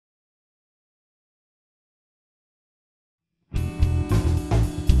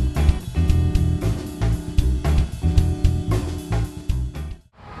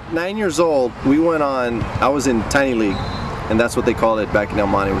9 years old, we went on, I was in Tiny League, and that's what they called it back in El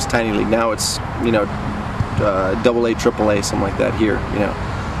Monte, it was Tiny League. Now it's, you know, double A, triple A, something like that here, you know.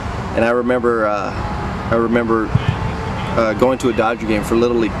 And I remember going to a Dodger game for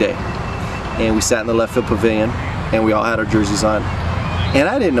Little League Day, and we sat in the left field pavilion, and we all had our jerseys on. And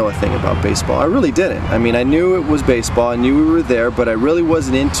I didn't know a thing about baseball. I really didn't. I mean, I knew it was baseball, I knew we were there, but I really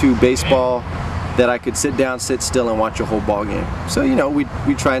wasn't into baseball that I could sit down, sit still, and watch a whole ball game. So, you know, we'd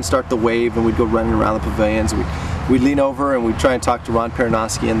try and start the wave, and we'd go running around the pavilions. We'd lean over and we'd try and talk to Ron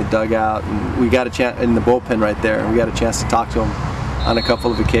Perinoski in the dugout, and we got a chance in the bullpen right there, and we got a chance to talk to him on a couple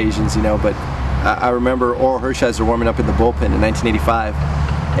of occasions, you know. But I remember Oral Hershiser warming up in the bullpen in 1985,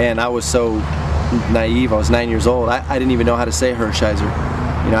 and I was so naive. I was 9 years old. I didn't even know how to say Hershiser.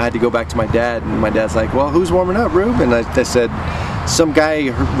 You know, I had to go back to my dad, and my dad's like, "Well, who's warming up, Rube?" And I said, "Some guy,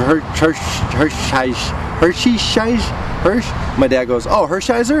 Hirsch." My dad goes, "Oh,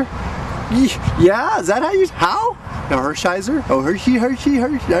 Hershiser? Yeah, is that how you, how? No, Hershiser? Oh, Hershey.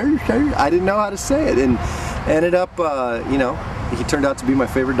 I didn't know how to say it, and ended up, you know, he turned out to be my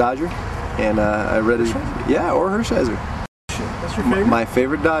favorite Dodger, and I read his, yeah, or Hershiser. That's your favorite? My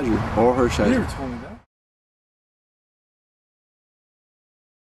favorite Dodger, or Hershiser.